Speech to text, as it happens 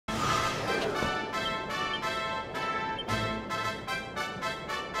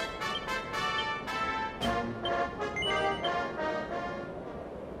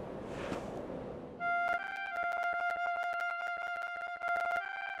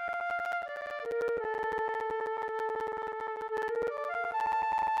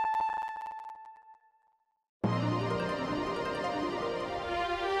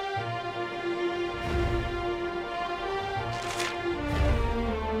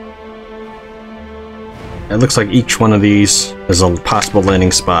it looks like each one of these is a possible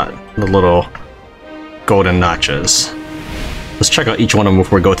landing spot. The little golden notches. Let's check out each one of them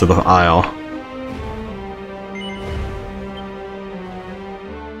before we go to the aisle.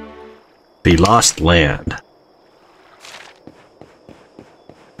 The Lost Land.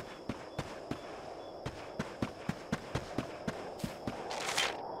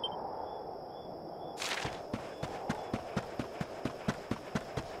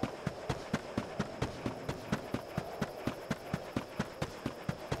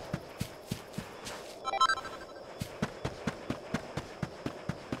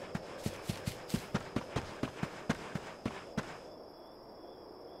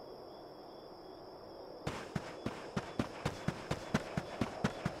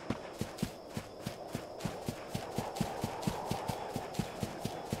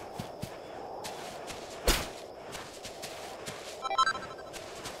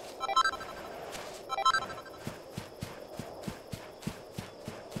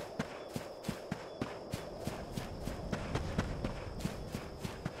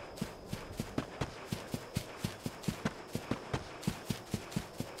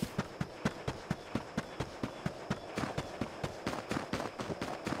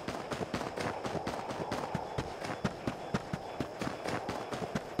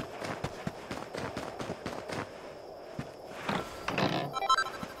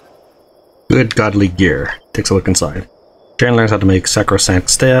 Good godly gear. Takes a look inside. Tran learns how to make sacrosanct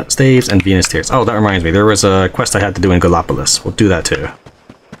staves and Venus tears. Oh, that reminds me. There was a quest I had to do in Gallipolis. We'll do that too.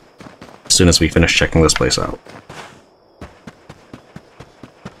 As soon as we finish checking this place out.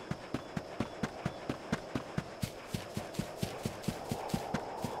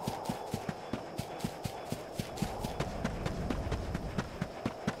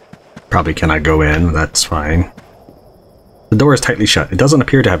 Probably cannot go in. That's fine. The door is tightly shut. It doesn't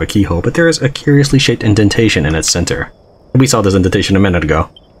appear to have a keyhole, but there is a curiously shaped indentation in its center. We saw this indentation a minute ago.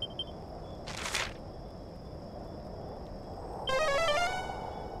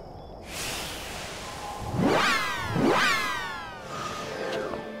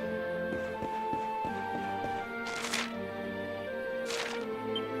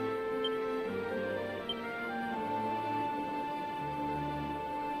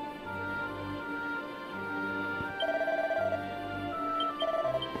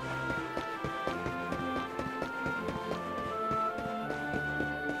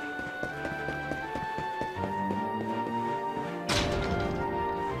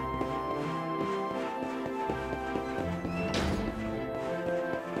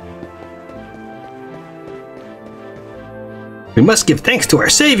 We must give thanks to our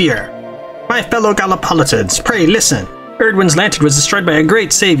savior! My fellow Gallipolitans, pray listen! Erdwin's lantern was destroyed by a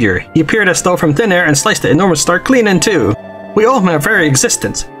great savior. He appeared as though from thin air and sliced the enormous star clean in two. We owe him our very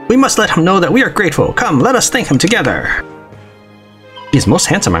existence. We must let him know that we are grateful. Come, let us thank him together! He is most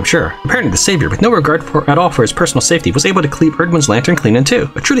handsome, I'm sure. Apparently the savior, with no regard at all for his personal safety, was able to cleave Erdwin's lantern clean in two.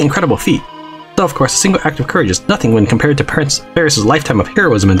 A truly incredible feat. Though, of course, a single act of courage is nothing when compared to Prince Ferris's lifetime of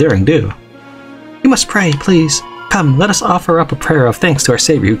heroism and daring do. We must pray, please. Come, let us offer up a prayer of thanks to our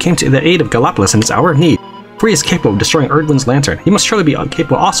savior who came to the aid of Gallipolis in its hour of need. For he is capable of destroying Erdwin's lantern, he must surely be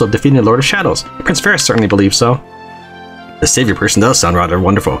capable also of defeating the Lord of Shadows. Prince Ferris certainly believes so. The savior person does sound rather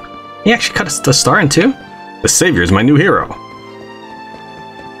wonderful. He actually cut the star in two? The savior is my new hero.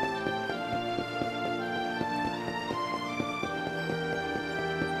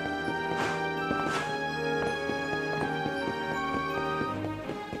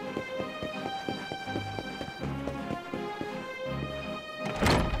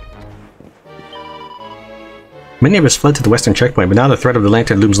 Many of us fled to the western checkpoint, but now the threat of the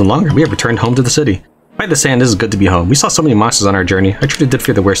lantern looms no longer. We have returned home to the city. By the sand, this is good to be home. We saw so many monsters on our journey. I truly did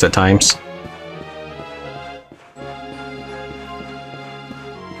fear the worst at times.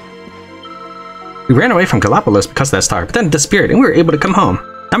 We ran away from Gallipolis because of that star, but then it disappeared, and we were able to come home.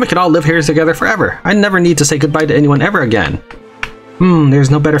 Now we can all live here together forever. I never need to say goodbye to anyone ever again. There's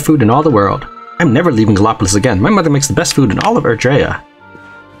no better food in all the world. I'm never leaving Gallipolis again. My mother makes the best food in all of Erdrea.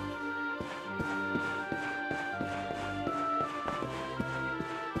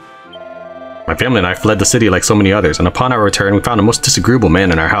 My family and I fled the city like so many others, and upon our return, we found a most disagreeable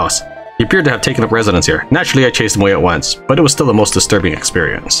man in our house. He appeared to have taken up residence here. Naturally, I chased him away at once, but it was still the most disturbing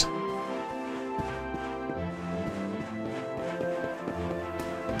experience.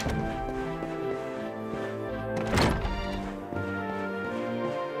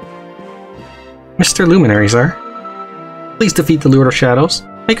 Mr. Luminary, sir. Please defeat the Lord of Shadows.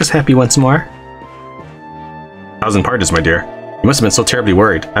 Make us happy once more. 1,000 pardons, my dear. You must have been so terribly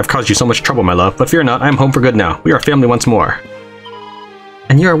worried. I've caused you so much trouble, my love, but fear not, I am home for good now. We are family once more.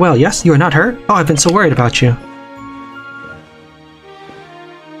 And you are well, yes? You are not hurt? Oh, I've been so worried about you.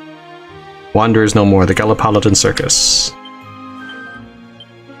 Wanderers no more, the Gallipolitan Circus.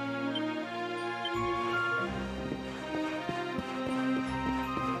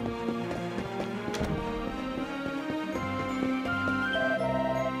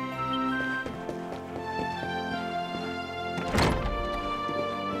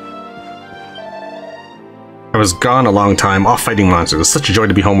 I was gone a long time, off fighting monsters. It's such a joy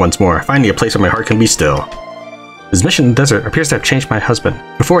to be home once more, finally a place where my heart can be still. His mission in the desert appears to have changed my husband.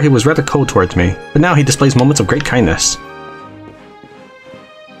 Before he was rather cold towards me, but now he displays moments of great kindness.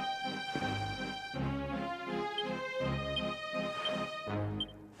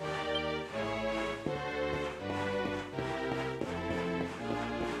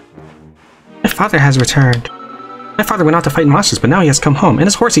 My father has returned. My father went out to fight monsters, but now he has come home, and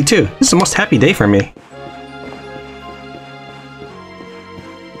his horsey too. This is the most happy day for me.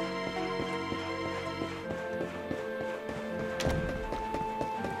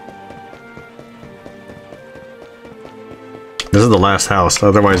 This is the last house,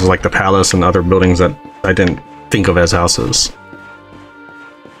 otherwise it's like the palace and other buildings that I didn't think of as houses.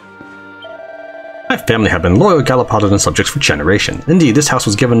 My family have been loyal Gallipolitan subjects for generations. Indeed, this house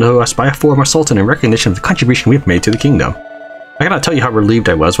was given to us by a former sultan in recognition of the contribution we have made to the kingdom. I cannot tell you how relieved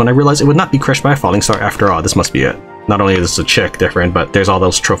I was when I realized it would not be crushed by a falling star after all. This must be it. Not only is the chick different, but there's all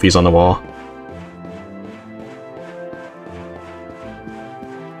those trophies on the wall.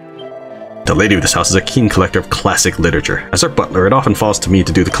 The lady of this house is a keen collector of classic literature. As her butler, it often falls to me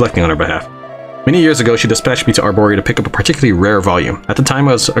to do the collecting on her behalf. Many years ago, she dispatched me to Arboria to pick up a particularly rare volume. At the time,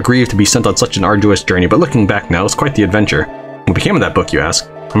 I was aggrieved to be sent on such an arduous journey, but looking back now, it's quite the adventure. What became of that book, you ask?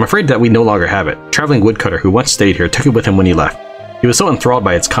 I'm afraid that we no longer have it. A traveling woodcutter who once stayed here took it with him when he left. He was so enthralled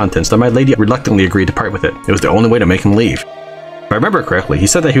by its contents that my lady reluctantly agreed to part with it. It was the only way to make him leave. If I remember correctly, he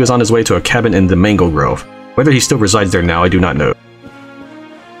said that he was on his way to a cabin in the Mango Grove. Whether he still resides there now, I do not know.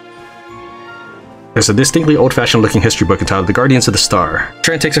 There's a distinctly old-fashioned looking history book entitled The Guardians of the Star.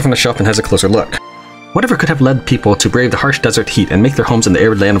 Tran takes it from the shelf and has a closer look. Whatever could have led people to brave the harsh desert heat and make their homes in the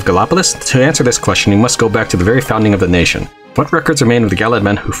arid land of Gallipolis? To answer this question, you must go back to the very founding of the nation. What records remain of the Galad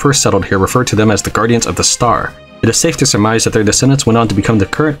men who first settled here refer to them as the Guardians of the Star. It is safe to surmise that their descendants went on to become the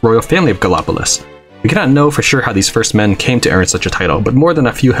current royal family of Gallipolis. We cannot know for sure how these first men came to earn such a title, but more than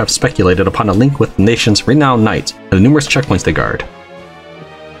a few have speculated upon a link with the nation's renowned knights and the numerous checkpoints they guard.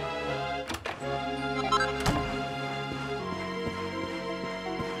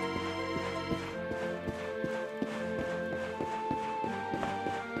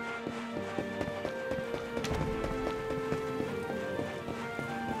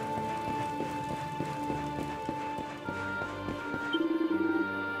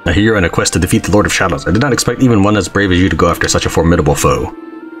 I hear you're on a quest to defeat the Lord of Shadows. I did not expect even one as brave as you to go after such a formidable foe.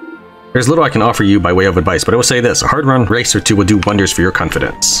 There's little I can offer you by way of advice, but I will say this, a hard-run race or two will do wonders for your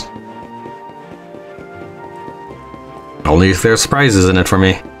confidence. Only if there's prizes in it for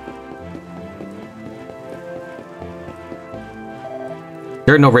me.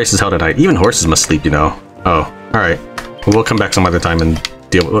 There are no races held at night. Even horses must sleep, you know. Oh, alright. Well, we'll come back some other time and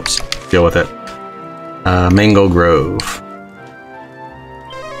deal with it. Mango Grove.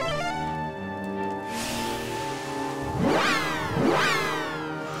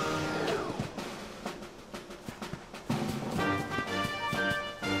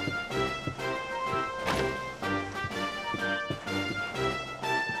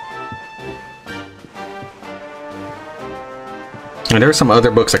 And there were some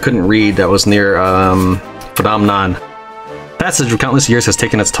other books I couldn't read that was near Phenomenon. Passage of countless years has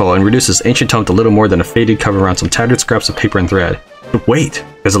taken its toll and reduced this ancient tome to little more than a faded cover around some tattered scraps of paper and thread. But wait!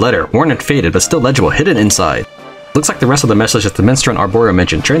 There's a letter, worn and faded, but still legible, hidden inside. Looks like the rest of the message that the minstrel and Arboria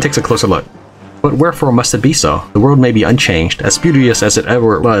mentioned. Tran takes a closer look. But wherefore must it be so? The world may be unchanged, as beauteous as it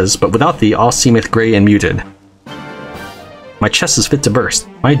ever was, but without thee all seemeth grey and muted. My chest is fit to burst.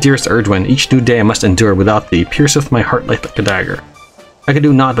 My dearest Erdwin, each new day I must endure without thee pierceth my heart like a dagger. I can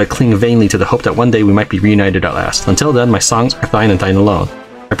do naught but cling vainly to the hope that one day we might be reunited at last. Until then, my songs are thine and thine alone.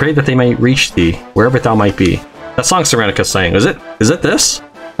 I pray that they may reach thee, wherever thou might be. That song Serenica sang, is it this?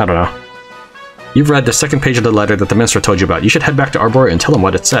 I don't know. You've read the second page of the letter that the minstrel told you about. You should head back to Arboria and tell him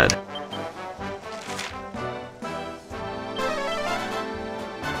what it said.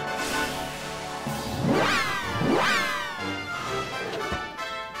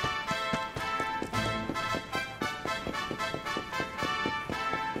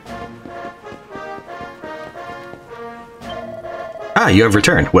 Ah, you have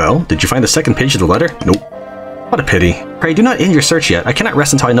returned. Well, did you find the second page of the letter? Nope. What a pity. Pray do not end your search yet. I cannot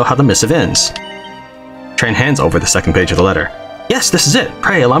rest until I know how the missive ends. Tran hands over the second page of the letter. Yes, this is it.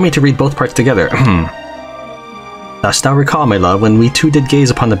 Pray, allow me to read both parts together. Dost thou recall, my love, when we two did gaze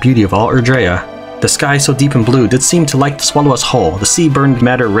upon the beauty of all Erdrea? The sky so deep and blue did seem to like to swallow us whole, the sea burned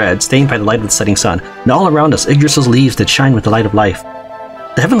madder red, stained by the light of the setting sun, and all around us Yggdrasil's leaves did shine with the light of life.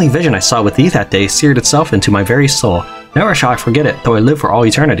 The heavenly vision I saw with thee that day seared itself into my very soul. Never shall I forget it, though I live for all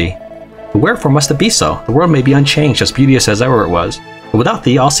eternity. But wherefore must it be so? The world may be unchanged, as beauteous as ever it was, but without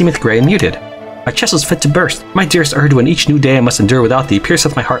thee all seemeth grey and muted. My chest is fit to burst. My dearest Erdwin, each new day I must endure without thee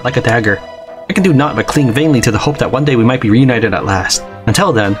pierceth my heart like a dagger. I can do naught but cling vainly to the hope that one day we might be reunited at last.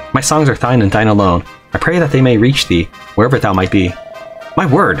 Until then, my songs are thine and thine alone. I pray that they may reach thee, wherever thou might be. My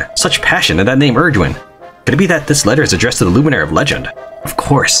word, such passion in that name Erdwin. Could it be that this letter is addressed to the luminary of legend? Of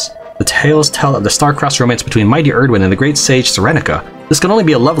course. The tales tell of the star-crossed romance between mighty Erdwin and the great sage Serenica. This can only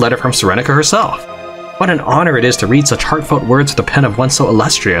be a love letter from Serenica herself. What an honor it is to read such heartfelt words with the pen of one so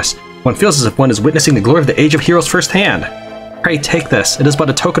illustrious. One feels as if one is witnessing the glory of the Age of Heroes firsthand. Pray take this. It is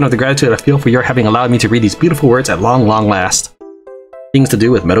but a token of the gratitude I feel for your having allowed me to read these beautiful words at long, long last. Things to do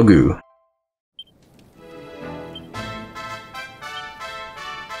with Metal Goo.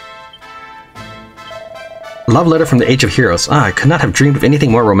 Love letter from the Age of Heroes. I could not have dreamed of anything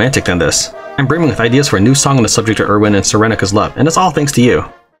more romantic than this. I'm brimming with ideas for a new song on the subject of Erdwin and Serenica's love, and it's all thanks to you.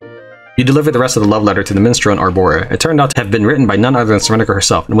 You delivered the rest of the love letter to the minstrel in Arboria. It turned out to have been written by none other than Serenica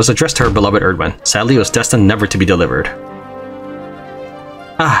herself, and was addressed to her beloved Erdwin. Sadly, it was destined never to be delivered.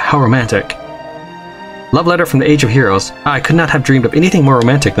 Ah, how romantic. Love letter from the Age of Heroes. I could not have dreamed of anything more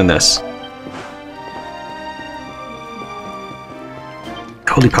romantic than this.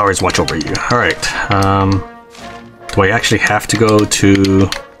 Holy powers watch over you. Alright, do I actually have to go to...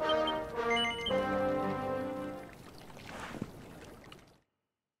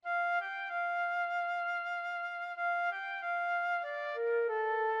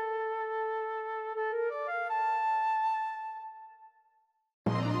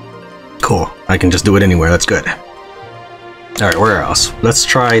 Cool. I can just do it anywhere. That's good. Alright, where else? Let's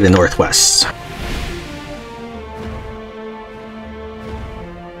try the northwest.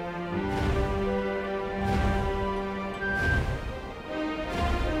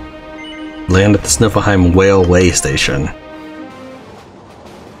 Land at the Sniffelheim Railway Station.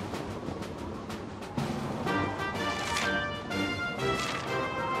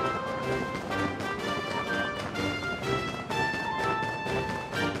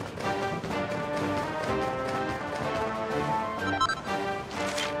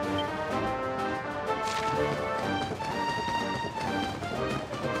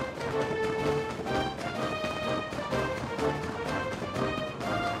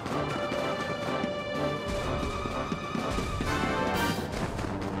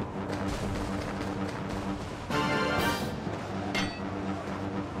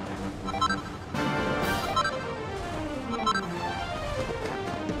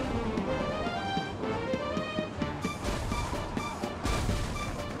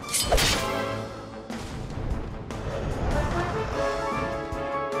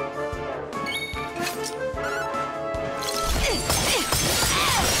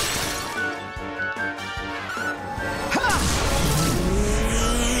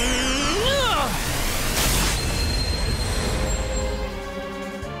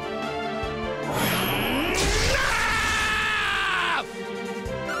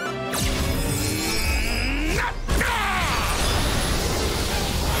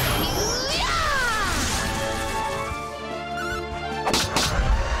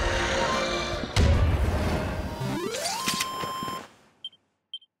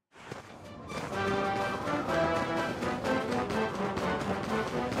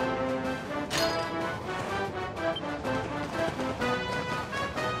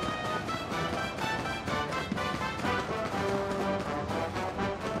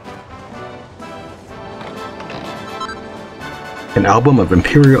 An album of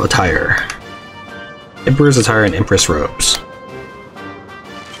imperial attire. Emperor's attire and Empress robes.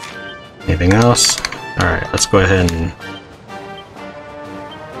 Anything else? Alright, let's go ahead and...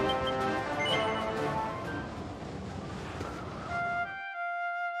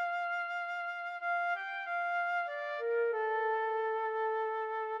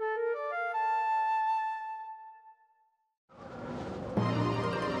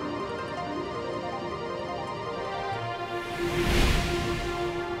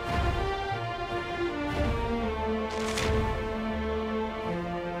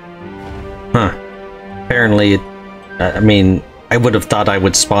 Apparently, I would have thought I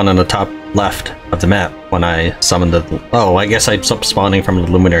would spawn on the top left of the map when I summoned the... Oh, I guess I stopped spawning from the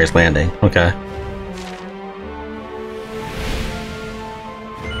Luminary's Landing. Okay.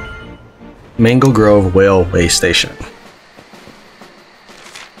 Mangle Grove Railway Station.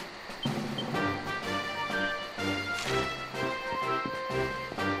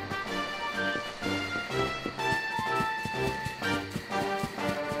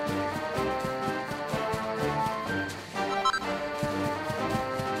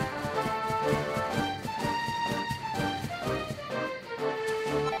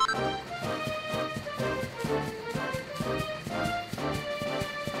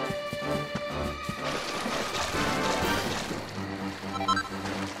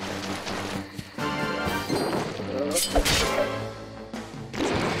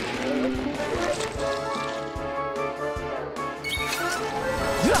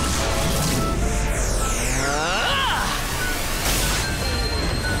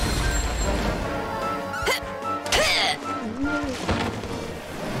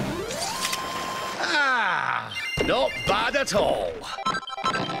 Not bad at all.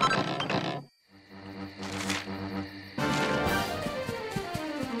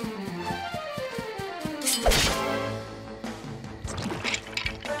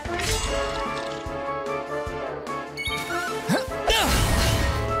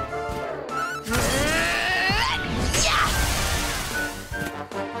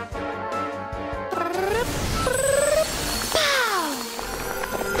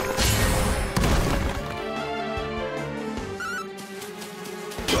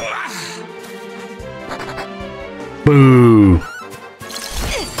 Boo!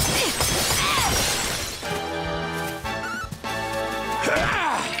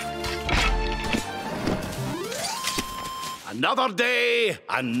 Another day,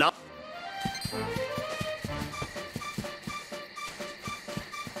 another...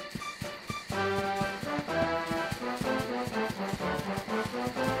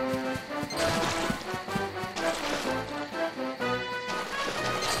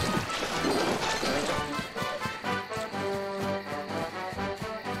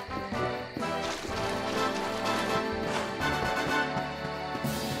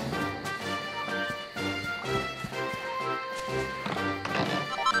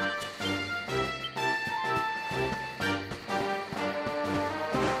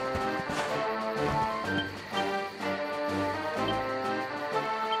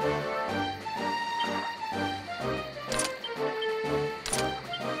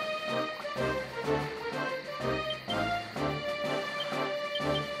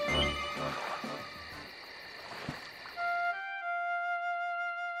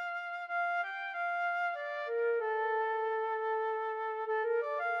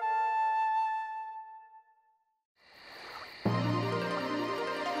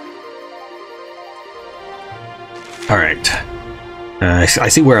 Alright. I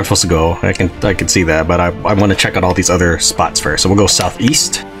see where I'm supposed to go. I can see that, but I want to check out all these other spots first. So we'll go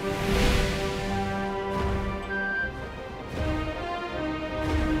southeast.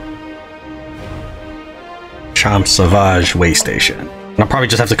 Champ Sauvage Way Station. And I'll probably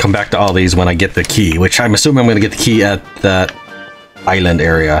just have to come back to all these when I get the key, which I'm assuming I'm going to get the key at that island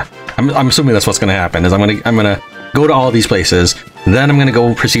area. I'm assuming that's what's going to happen, is I'm gonna go to all these places, then I'm gonna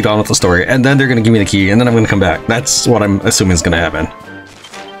go proceed on with the story, and then they're gonna give me the key, and then I'm gonna come back. That's what I'm assuming is gonna happen.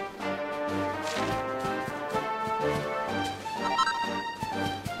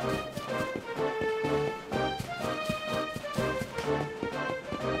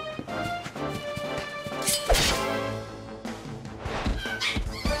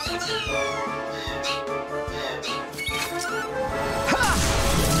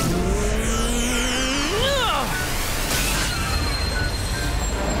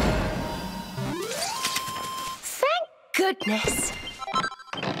 Goodness.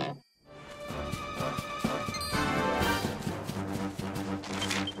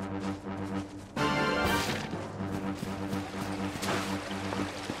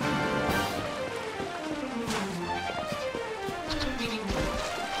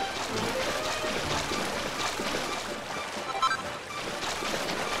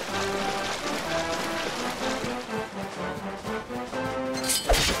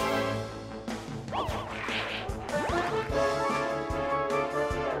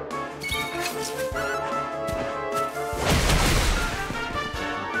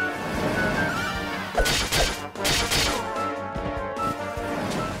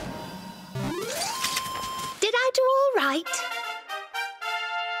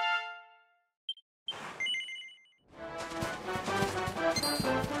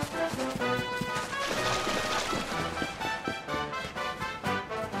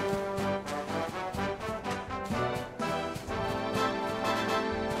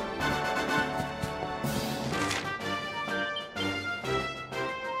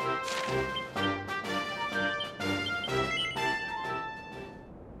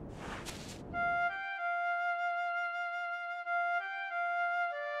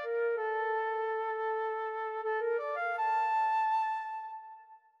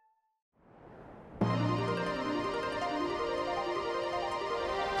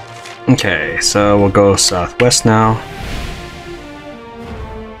 Okay, so we'll go southwest now.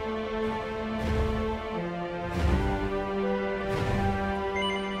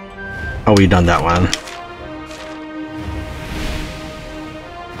 Oh, we done that one.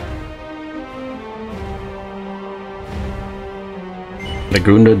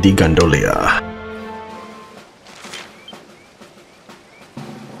 Laguna di Gondolia.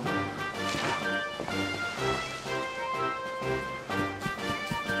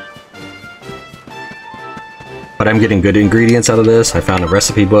 But I'm getting good ingredients out of this. I found a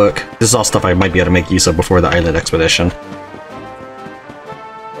recipe book. This is all stuff I might be able to make use of before the island expedition.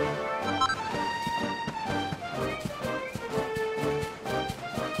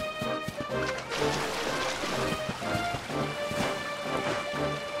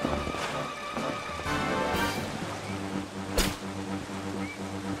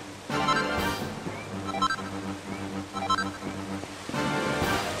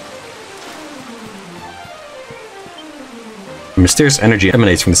 Mysterious energy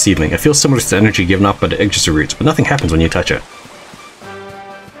emanates from the seedling. It feels similar to the energy given off by the Yggdrasil roots, but nothing happens when you touch it.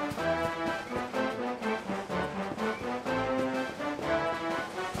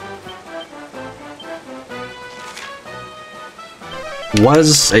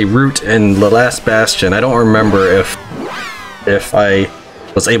 Was a root in the last bastion. I don't remember if I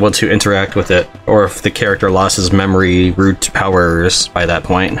was able to interact with it, or if the character lost his memory root powers by that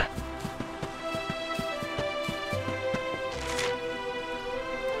point.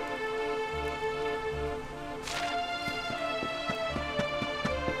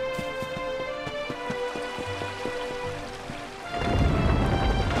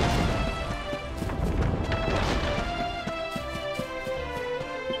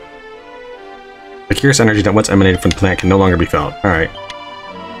 The curious energy that once emanated from the plant can no longer be felt. Alright.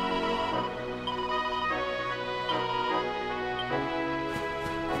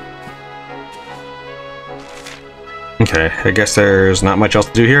 Okay, I guess there's not much else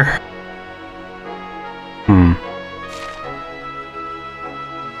to do here.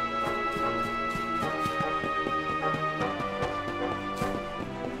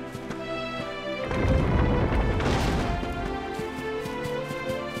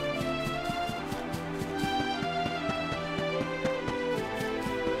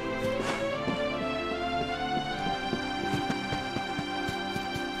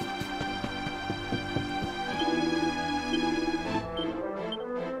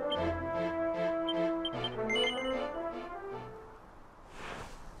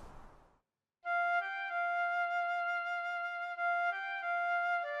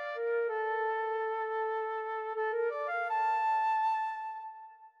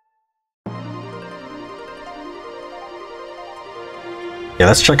 Yeah,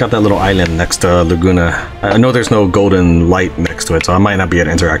 let's check out that little island next to Laguna. I know there's no golden light next to it, so I might not be able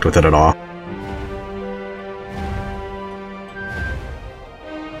to interact with it at all.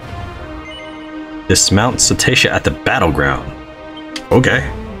 Dismount Cetacea at the battleground. Okay.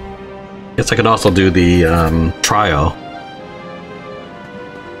 Guess I could also do the trial.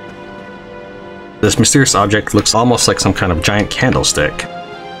 This mysterious object looks almost like some kind of giant candlestick.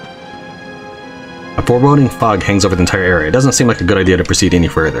 A foreboding fog hangs over the entire area. It doesn't seem like a good idea to proceed any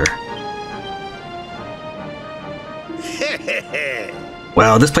further.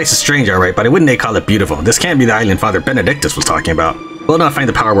 Well, this place is strange, alright, but I wouldn't call it beautiful. This can't be the island Father Benedictus was talking about. We'll not find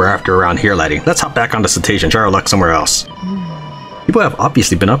the power we're after around here, laddie. Let's hop back onto Cetacea and try our luck somewhere else. People have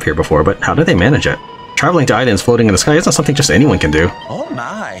obviously been up here before, but how do they manage it? Traveling to islands floating in the sky isn't something just anyone can do. Oh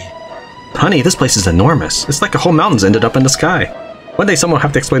my. Honey, this place is enormous. It's like a whole mountain's ended up in the sky. One day someone will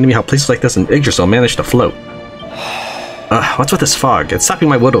have to explain to me how places like this in Yggdrasil manage to float. What's with this fog? It's stopping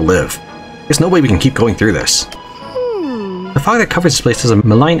my will to live. There's no way we can keep going through this. The fog that covers this place has a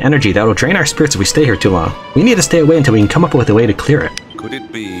malign energy that will drain our spirits if we stay here too long. We need to stay away until we can come up with a way to clear it. Could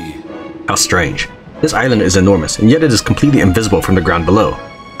it be? How strange. This island is enormous, and yet it is completely invisible from the ground below.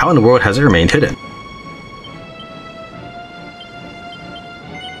 How in the world has it remained hidden?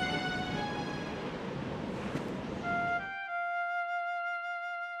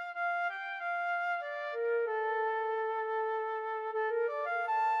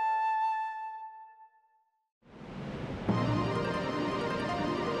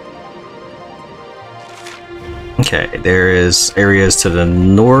 Okay, there is areas to the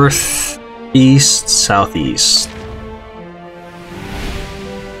north, east, southeast.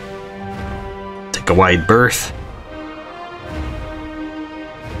 Take a wide berth.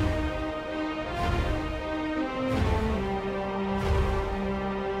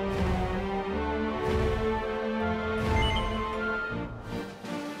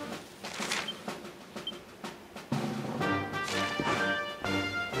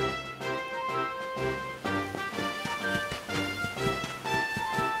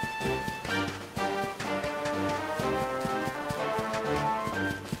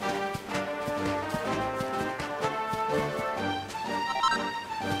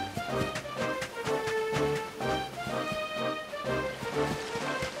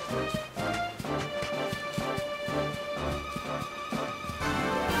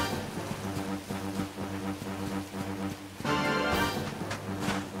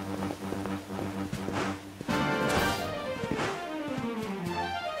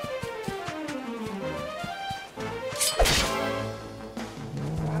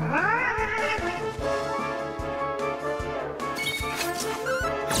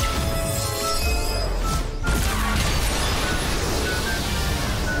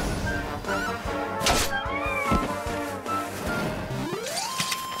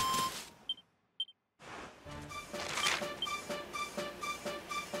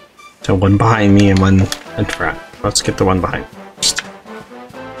 So one behind me and one in front. Let's get the one behind first.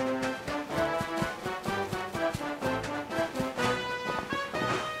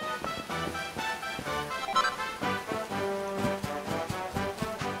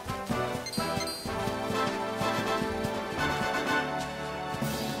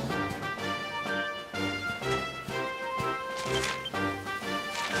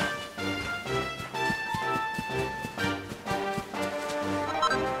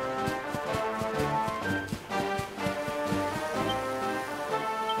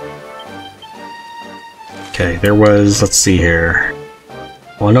 Okay, there was, let's see here,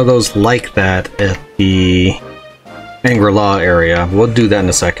 one of those like that at the Angri-La area. We'll do that in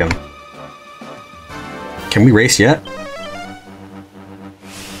a second. Can we race yet?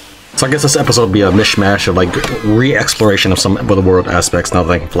 So I guess this episode will be a mishmash of like re-exploration of some of the world aspects now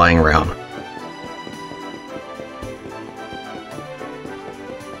that I'm flying around.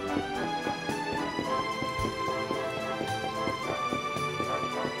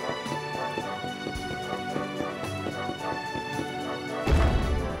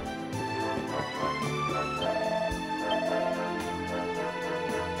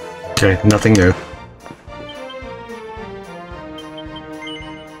 Okay, nothing new.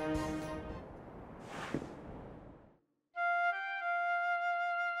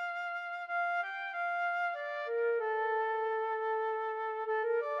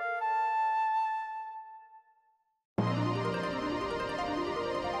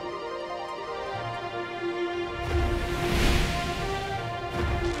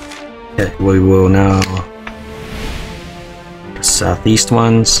 Okay, we will now the southeast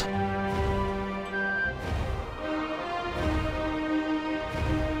ones.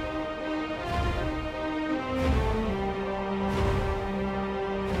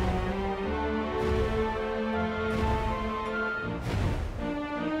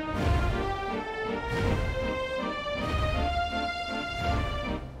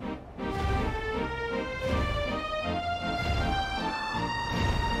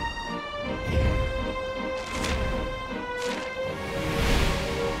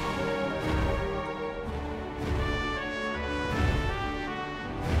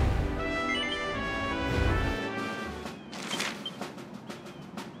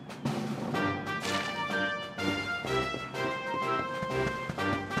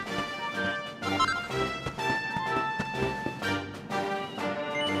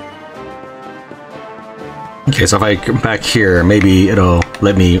 Okay, so if I come back here, maybe it'll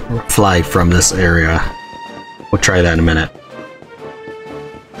let me fly from this area. We'll try that in a minute.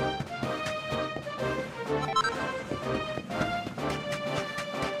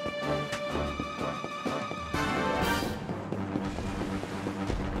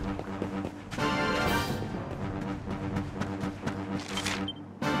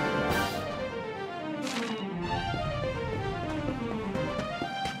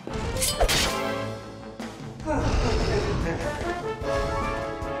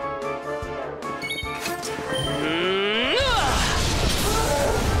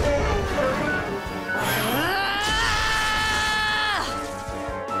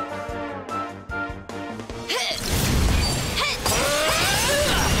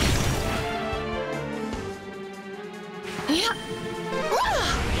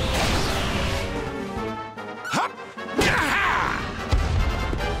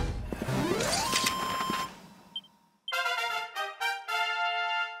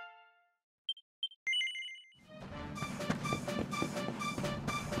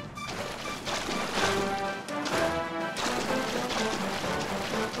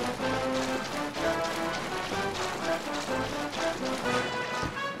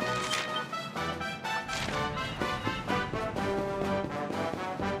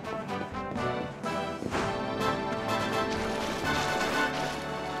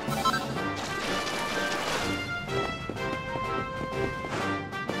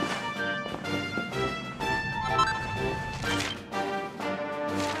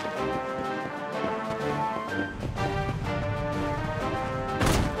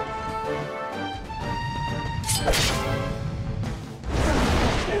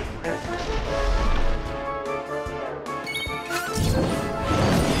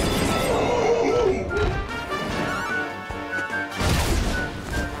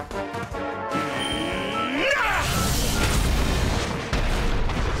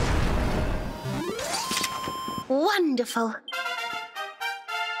 Wonderful.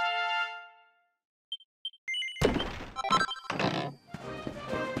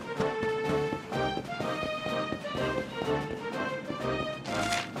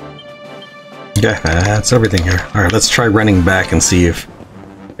 Yeah, that's everything here. Alright, let's try running back and see if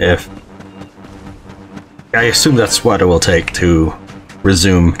if... I assume that's what it will take to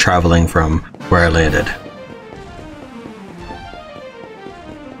resume traveling from where I landed.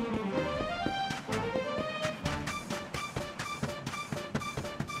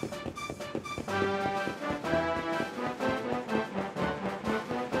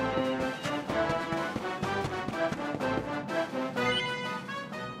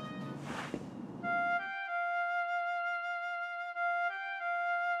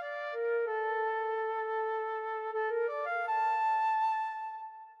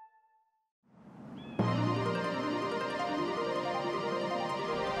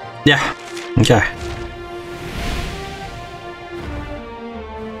 Yeah, okay.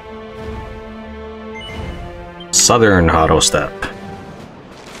 Southern auto step.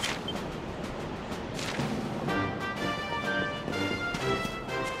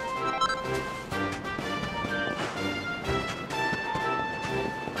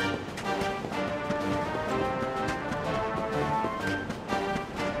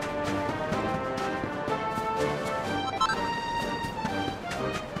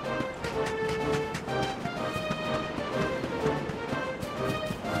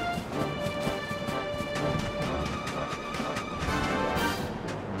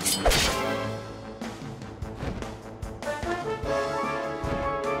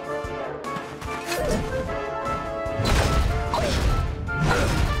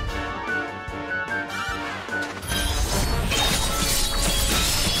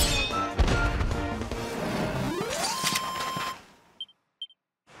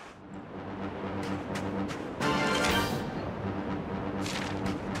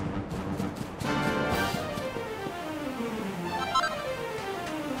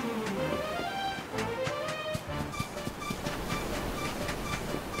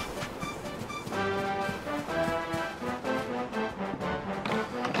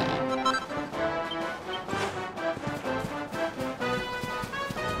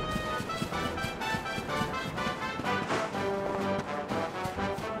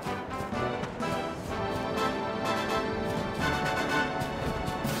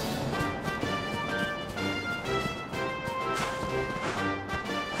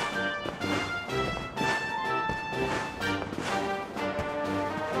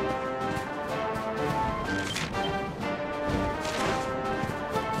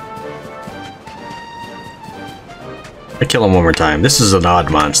 I kill him one more time. This is an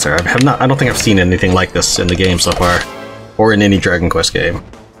odd monster. I don't think I've seen anything like this in the game so far, or in any Dragon Quest game,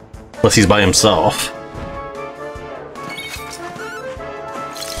 unless he's by himself.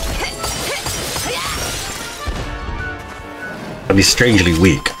 But he's strangely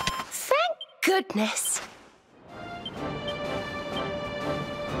weak. Thank goodness.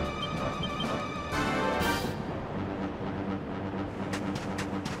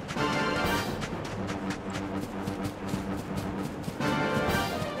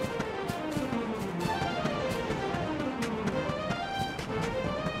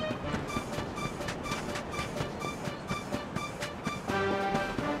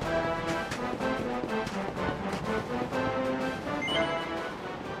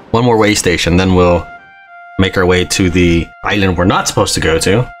 One more way station, then we'll make our way to the island we're not supposed to go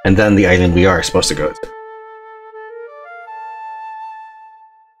to, and then the island we are supposed to go to.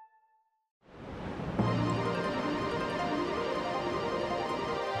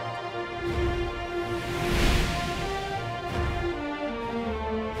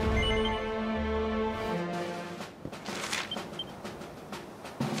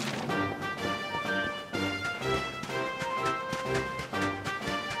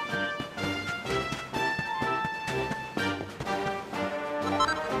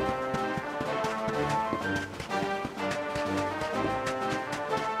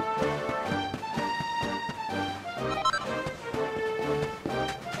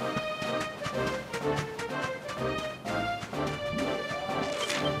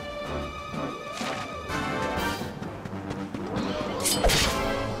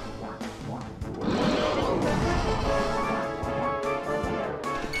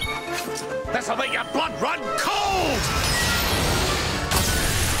 This'll make your blood run cold!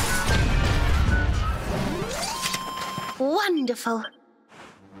 Wonderful.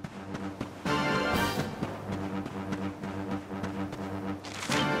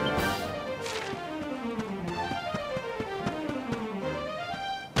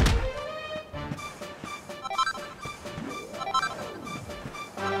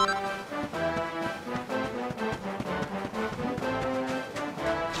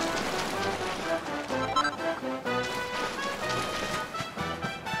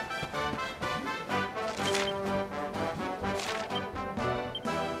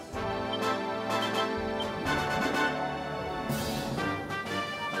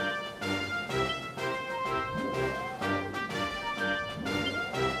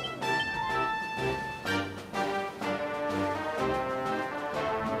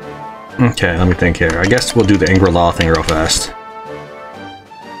 Okay, let me think here. I guess we'll do the Ingrid Law thing real fast.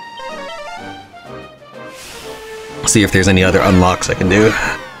 See if there's any other unlocks I can do.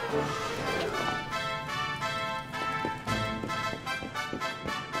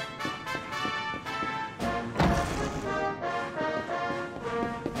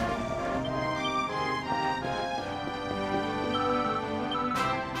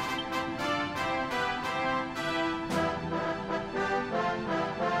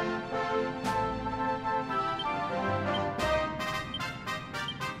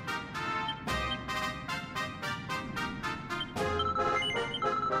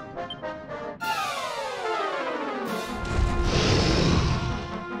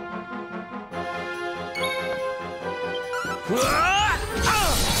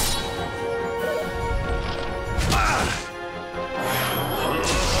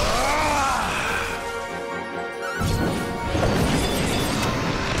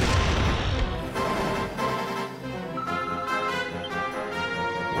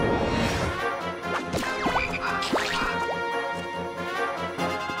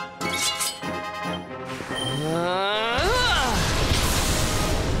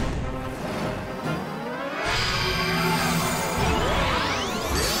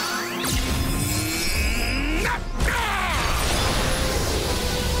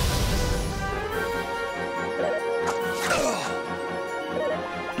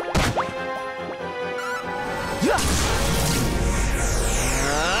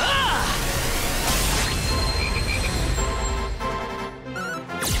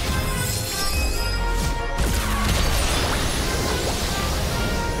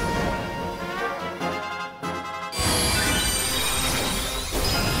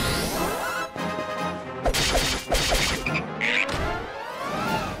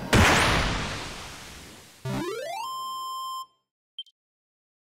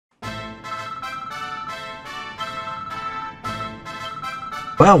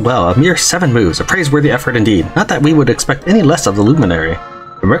 Well, well, a mere 7 moves, a praiseworthy effort indeed. Not that we would expect any less of the Luminary.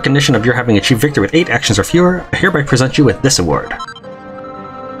 In recognition of your having achieved victory with 8 actions or fewer, I hereby present you with this award.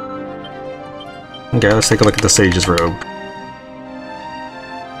 Okay, let's take a look at the Sage's robe.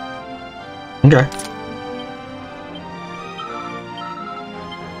 Okay.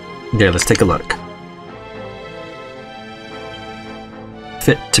 Okay, let's take a look.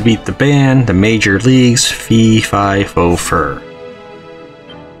 Fit to beat the band, the major leagues, fee, fi, fo, fur.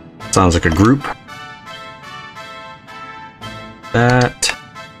 Sounds like a group. That.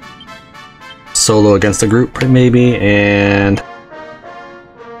 Solo against a group, maybe, and...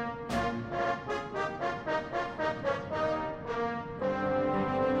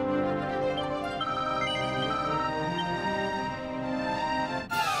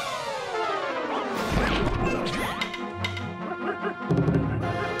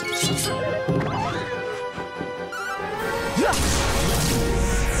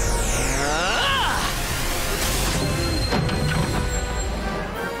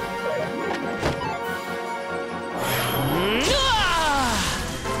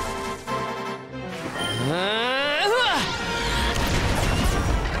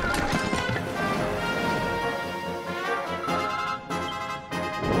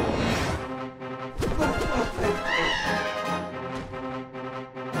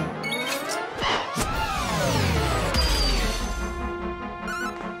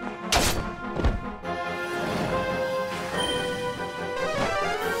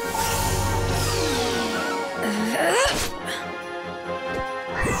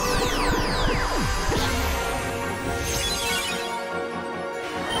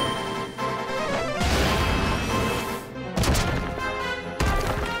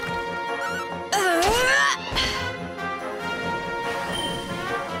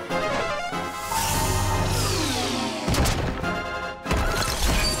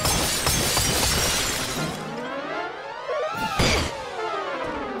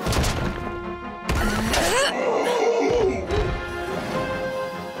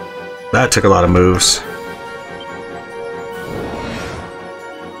 That took a lot of moves.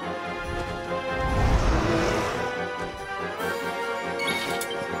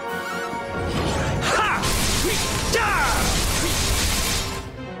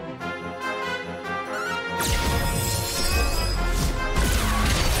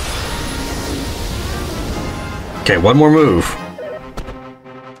 Okay, one more move.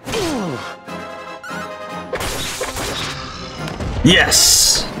 Yes!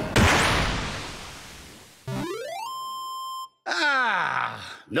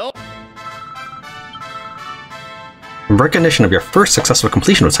 Nope. In recognition of your first successful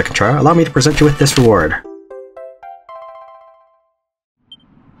completion of Cetacea, allow me to present you with this reward.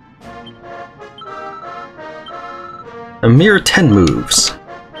 A mere 10 moves.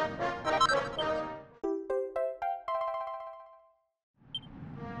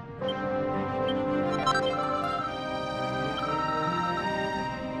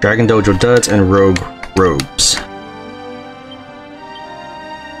 Dragon Dojo Duds and Rogue Robes.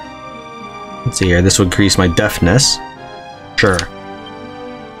 Let's see here, this will increase my deafness. Sure.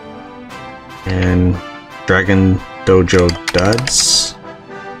 And Dragon Dojo Duds.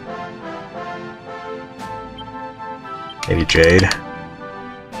 Maybe Jade.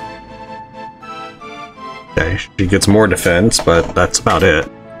 Okay, she gets more defense, but that's about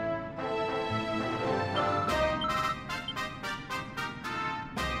it.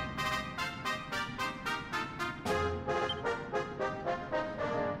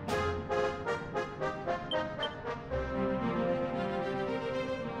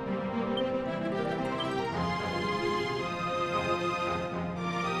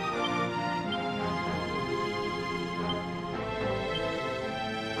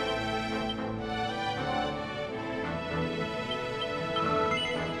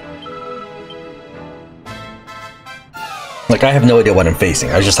 Like, I have no idea what I'm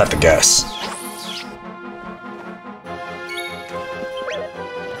facing. I just have to guess.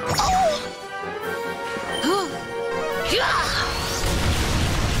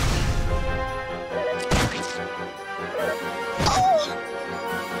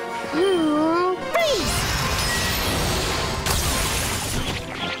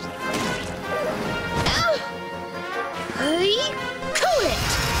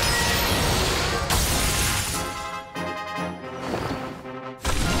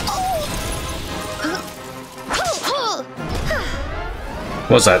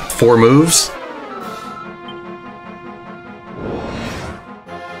 What was that, 4 moves?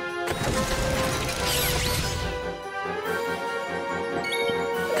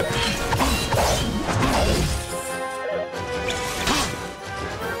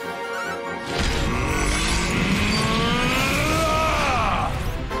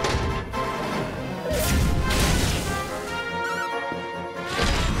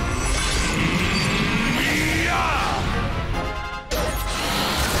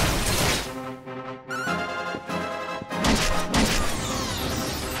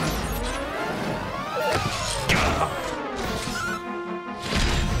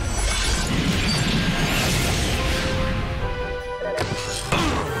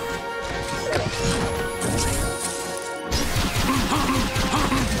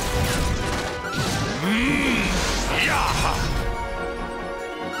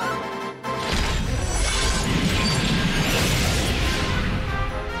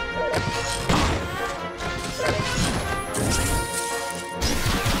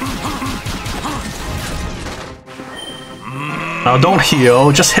 Oh, don't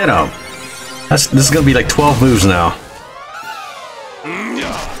heal, just hit him. This is gonna be like 12 moves now.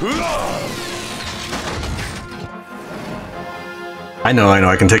 I know,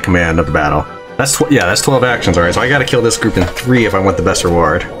 I can take command of the battle. That's that's 12 actions, alright, so I gotta kill this group in 3 if I want the best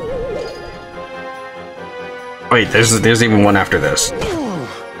reward. Wait, there's even one after this.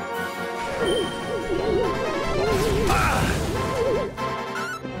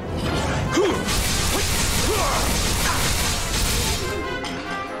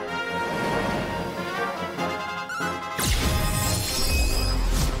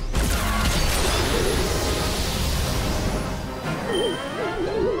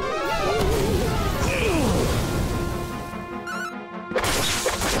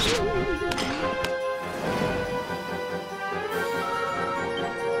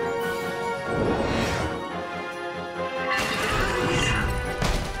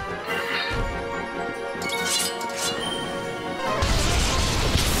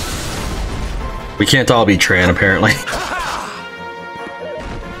 We can't all be Tran, apparently.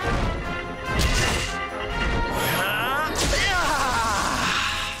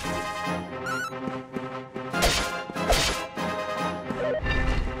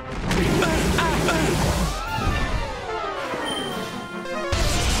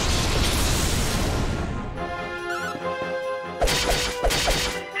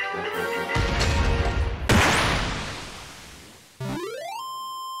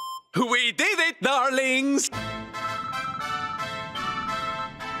 We did it, darlings!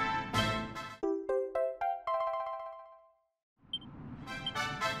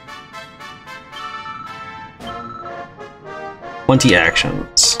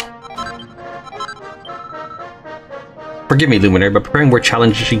 Actions. Forgive me, Luminary, but preparing more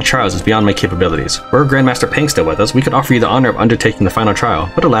challenging trials is beyond my capabilities. Were Grandmaster Pang still with us, we could offer you the honor of undertaking the final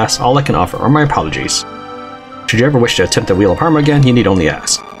trial, but alas, all I can offer are my apologies. Should you ever wish to attempt the Wheel of Harm again, you need only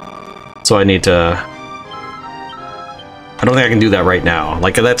ask. So I need to I don't think I can do that right now.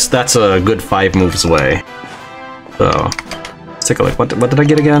 Like, that's a good 5 moves away. So, let's take a look. What did I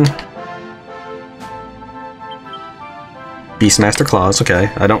get again? Beastmaster Claws,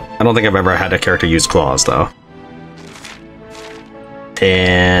 okay. I don't think I've ever had a character use claws, though.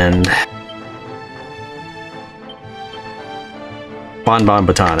 And... Bonbon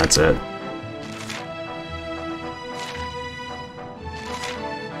Baton, that's it.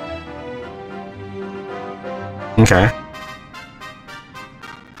 Okay.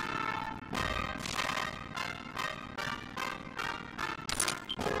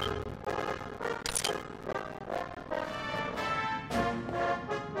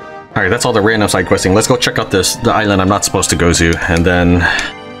 Alright, that's all the random side questing. Let's go check out the island I'm not supposed to go to, and then...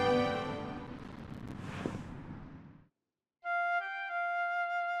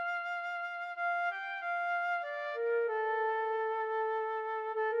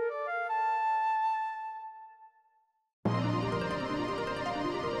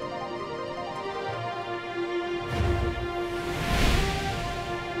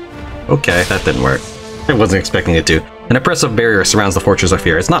 Okay, that didn't work. I wasn't expecting it to. An oppressive barrier surrounds the Fortress of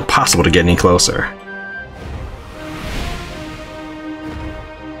Fear. It's not possible to get any closer.